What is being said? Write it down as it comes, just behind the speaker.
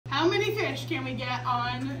fish can we get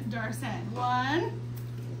on Darth's head? 1,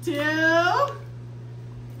 2,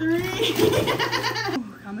 3.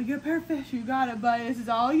 I'm a good pair of fish. You got it, buddy. This is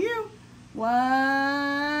all you.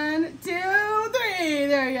 1, 2, 3.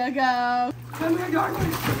 There you go. Come here,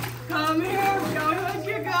 darling. Come here. Show me what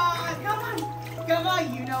you got. Come on. Come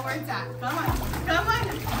on. You know where it's at. Come on. Come on.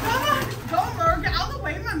 Come on. Don't work. Get out of the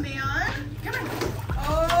way, my man. Come on.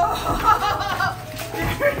 Oh.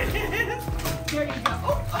 There it is. There you go.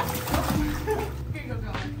 Oh, oh, oh. Here you go,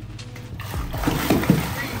 darling.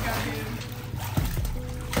 There you go, dude.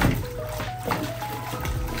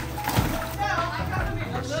 So, I got them in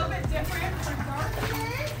a little bit different for Darth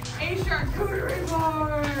today. A charcuterie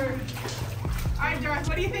board. All right, Darth,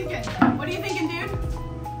 what are you thinking? What are you thinking, dude?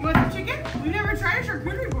 You want some chicken? We've never tried a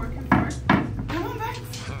charcuterie board before. Come on, Bex.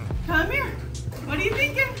 Come here. What are you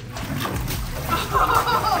thinking?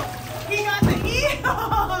 Oh, he got the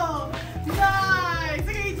eel. Nice.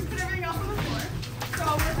 Okay, you just put everything else on the floor. So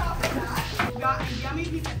we're top of that. We got a yummy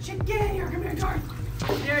piece of chicken. Here, come here, Darth.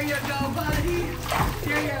 There you go, buddy.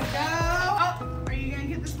 There you go. Oh, are you gonna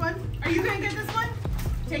get this one? Are you gonna get this one?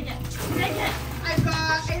 Take it. Take it. I've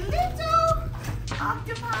got a little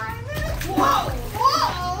octopi. Whoa,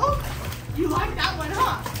 whoa. You like that one,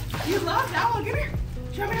 huh? You love that one. Come here.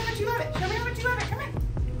 Show me how much you love it. Show me how much you love it. Come here.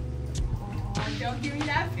 Oh, don't give me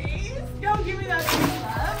that face. Don't give me that face,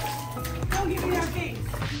 love. Don't give me that face.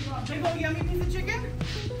 You want a big old yummy piece of chicken?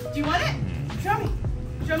 Do you want it? Show me.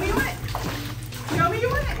 Show me you want it. Show me you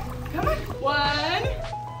want it. Come on. 1,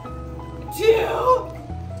 2,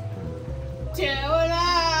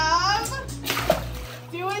 2.5,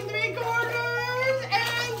 2 3/4,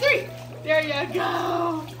 and 3. There you go.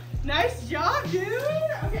 Nice job, dude.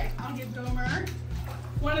 Okay, I'll give Gomer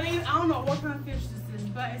one of these. I don't know what kind of fish this is,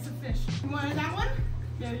 but it's a fish. You want that one?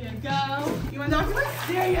 There you go. You want that one?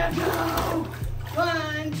 There you go.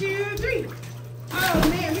 1, 2, 3. Oh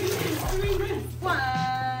man, we did 3 minutes.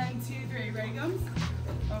 1, 2, 3. Ready, Gums?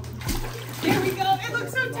 Oh. There we go. It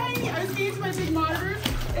looks so tiny. I was getting to my big monitors.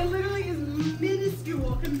 It literally is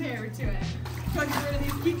minuscule compared to it. So I get rid of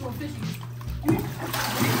these cute little fishies. Come here.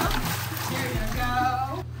 There you go.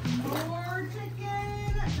 More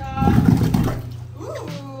chicken.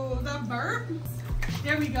 Ooh, the burp.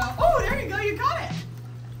 There we go. Oh, there you go. You got it.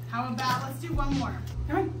 How about let's do one more.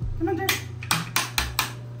 Come on. Come on, Darth.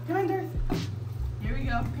 Come on, Darth. Here we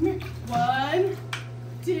go. Come here. 1,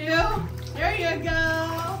 2. There you go.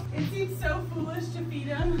 It seems so foolish to feed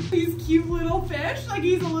him these cute little fish, like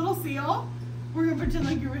he's a little seal. We're gonna pretend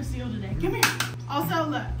like you're a seal today. Come here. Also,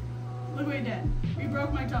 look. Look what he did. He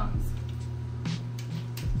broke my tongues.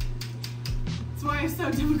 That's why it's so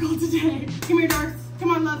difficult today. Come here, Darth.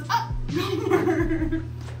 Come on, love. Up. Gomer.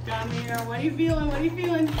 Come here. What are you feeling? What are you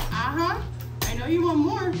feeling? Uh-huh. I know you want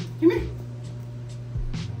more. Come here.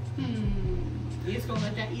 You just gonna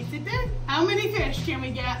let that eat sit there? How many fish can we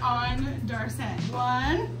get on Darth's head?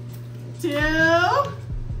 1, 2,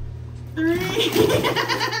 3.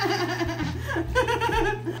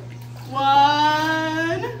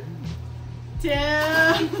 1, 2.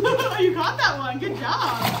 Oh, you caught that one. Good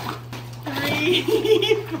job. 3,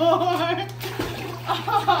 4.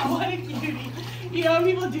 Oh, what a cutie. You know when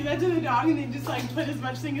people do that to the dog and they just like put as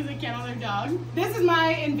much thing as they can on their dog? This is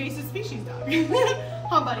my invasive species dog.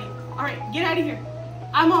 Huh, buddy? All right, get out of here.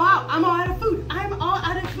 I'm all out. I'm all out of food. I'm all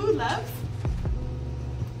out of food, loves.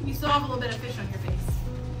 You still have a little bit of fish on your face.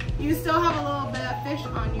 You still have a little bit of fish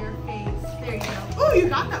on your face. There you go. Oh, you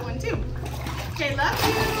got that one too. Okay, love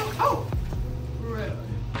you. Oh, rude.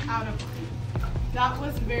 Out of line. That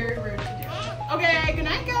was very rude to do. Okay, good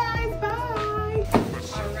night, guys. Bye.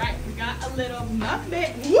 All right, we got a little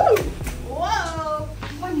muffin. Woo! Whoa.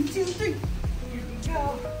 1, 2, 3. Here we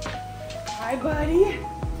go. Hi, buddy.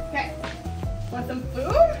 Okay. Want some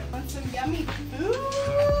food? Want some yummy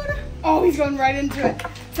food? Oh, he's going right into it.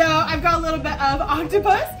 So I've got a little bit of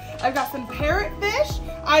octopus. I've got some parrotfish.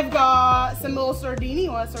 I've got some little sardini.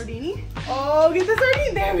 You want a sardini? Oh, get the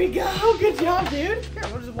sardine. There we go. Good job, dude. Here,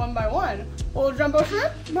 we'll just one by one. A little jumbo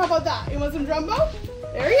shrimp. How about that? You want some jumbo?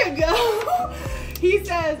 There you go. He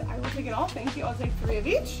says, I will take it all. Thank you. I'll take 3 of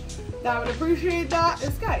each. I would appreciate that.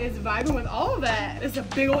 This guy is vibing with all of it. It's a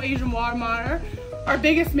big old Asian water monitor. Our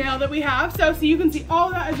biggest male that we have. So you can see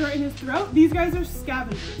all that is right in his throat. These guys are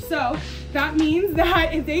scavengers. So that means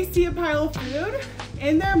that if they see a pile of food,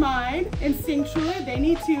 in their mind, instinctually, they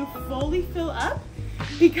need to fully fill up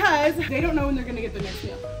because they don't know when they're gonna get their next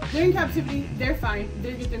meal. They're in captivity, they're fine.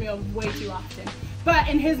 They get their meal way too often. But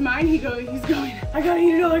in his mind, he's going, I gotta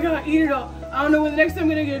eat it all, I gotta eat it all. I don't know when the next time I'm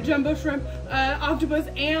gonna get a jumbo shrimp, octopus,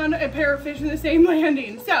 and a parrotfish in the same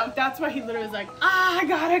landing. So that's why he literally was like, I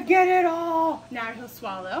gotta get it all. Now he'll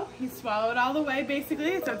swallow. He swallowed all the way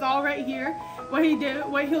basically, so it's all right here. What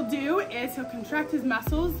he'll do is he'll contract his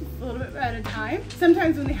muscles a little bit at a time.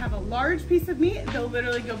 Sometimes when they have a large piece of meat, they'll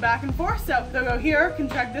literally go back and forth. So they'll go here,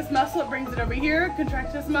 contract this muscle, it brings it over here,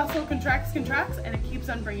 contract this muscle, contracts, and it keeps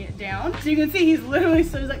on bringing it down. So you can see he's literally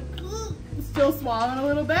still like, still swallowing a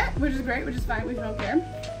little bit, which is great, which is fine, we don't care.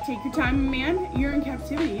 Take your time, man. You're in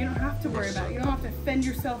captivity. You don't have to worry about it. You don't have to fend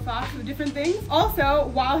yourself off with different things. Also,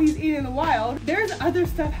 while he's eating in the wild, there's other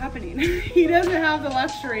stuff happening. He doesn't have the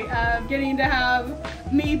luxury of getting to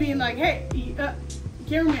have me being like, hey,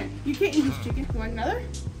 cameraman, you can't eat this chicken. You want another?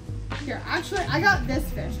 Here, actually, I got this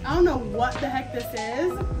fish. I don't know what the heck this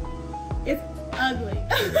is. It's ugly.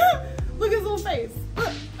 Look at his little face.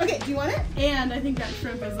 Look. Okay, do you want it? And I think that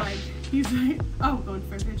shrimp is like, he's like, oh, going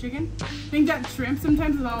for the chicken. I think that shrimp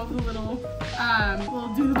sometimes with all the little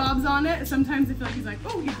doodle bobs on it, sometimes I feel like he's like,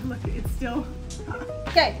 oh yeah, look, it's still.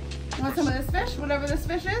 Okay, you want some of this fish, whatever this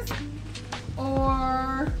fish is?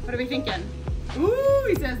 Or what are we thinking? Ooh,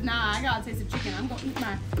 he says, nah, I gotta taste the chicken. I'm gonna eat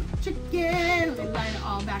my chicken. Let me line it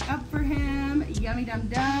all back up for him. Yummy dum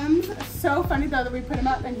dums. So funny though that we put him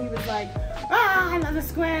up and he was like, ah, I love the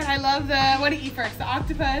squid. I love the, what did he eat first? The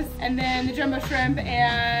octopus, and then the jumbo shrimp,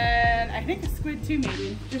 and I think a squid too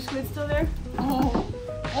maybe. Is your squid still there?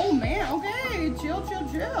 Oh man, okay, chill, chill,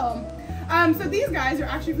 chill. So these guys are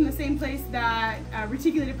actually from the same place that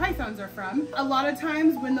reticulated pythons are from. A lot of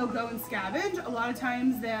times when they'll go and scavenge, a lot of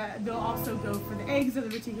times they'll also go for the eggs of the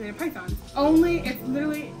reticulated pythons. Only it's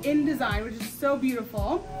literally in design, which is so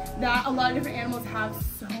beautiful, that a lot of different animals have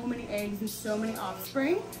so many eggs and so many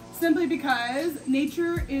offspring, simply because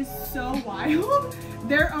nature is so wild.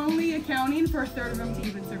 They're only accounting for a third of them to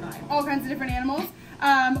even survive. All kinds of different animals.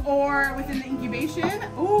 Or within the incubation,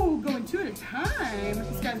 going 2 at a time.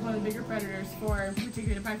 This guy's one of the bigger predators for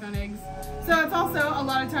reticulated python eggs. So it's also a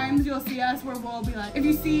lot of times you'll see us where we'll be like, if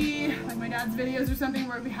you see like my dad's videos or something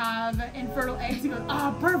where we have infertile eggs, he goes,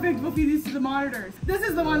 oh, perfect, we'll feed these to the monitors. This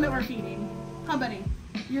is the one that we're feeding. Huh, buddy?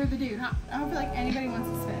 You're the dude, huh? I don't feel like anybody wants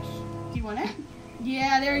this fish. Do you want it?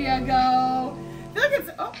 Yeah, there you go. I feel like it's,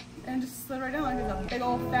 and just slid right down like it's a big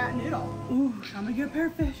old fat noodle. Ooh, I'm a good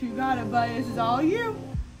parrotfish. You got it, buddy. This is all you.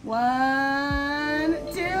 1,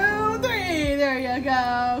 2, 3. There you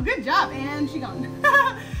go. Good job. And she gone.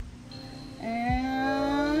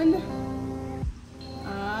 And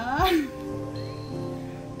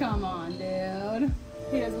come on, dude.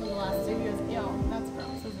 He doesn't want the last 2. He goes, yo, that's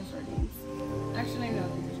gross. Those are sardines. Actually, no,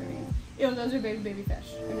 these are sardines. Ew, those are baby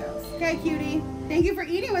fish. Who knows? Okay, cutie. Thank you for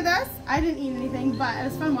eating with us. I didn't eat anything, but it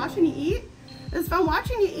was fun watching you eat. It was fun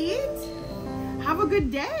watching you eat. Have a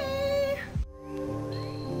good day.